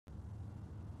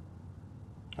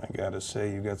I gotta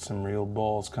say, you got some real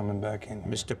balls coming back in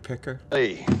here. Mr. Picker?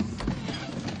 Hey.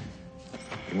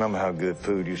 Remember how good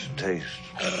food used to taste?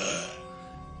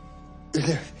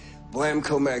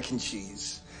 Blamco mac and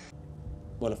cheese.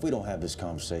 Well, if we don't have this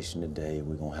conversation today,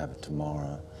 we're gonna have it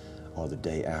tomorrow or the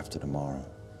day after tomorrow.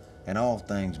 And all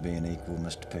things being equal,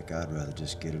 Mr. Pick, I'd rather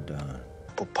just get it done.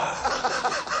 Apple pie.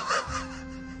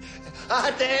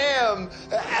 Ah, damn!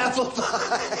 Apple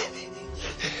pie!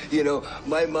 You know,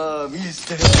 my mom used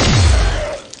to...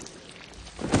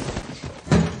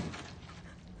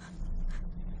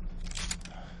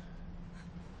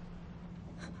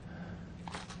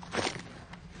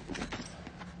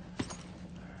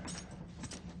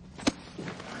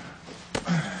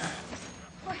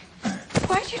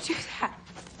 Why'd you do that?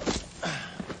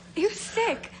 You were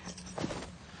sick.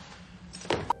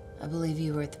 I believe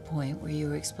you were at the point where you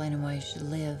were explaining why you should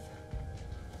live.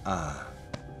 Ah.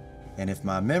 And if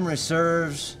my memory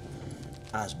serves,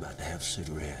 I was about to have a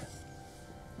cigarette.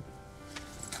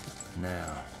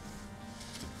 Now,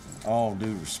 all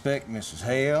due respect, Mrs.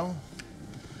 Hale,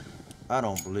 I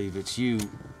don't believe it's you.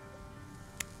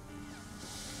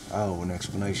 I owe an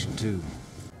explanation, too.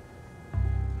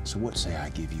 So what say I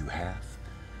give you half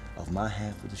of my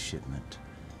half of the shipment,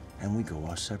 and we go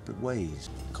our separate ways?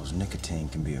 Because nicotine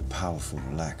can be a powerful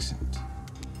relaxant.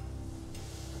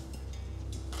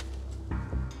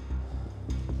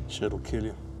 Shit'll kill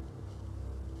you.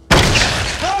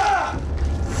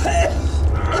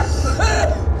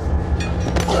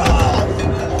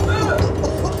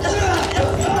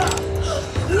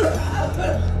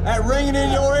 That ringing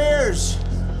in your ears,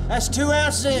 that's 2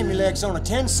 ounces of Amulex on a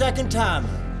 10-second timer.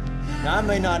 Now, I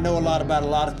may not know a lot about a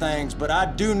lot of things, but I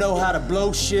do know how to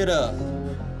blow shit up.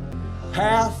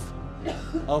 Half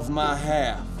of my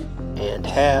half. And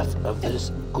half of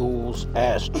this ghoul's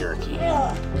ass jerky.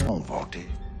 Come on, Balti.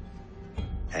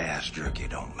 Ass jerky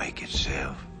don't make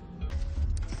itself.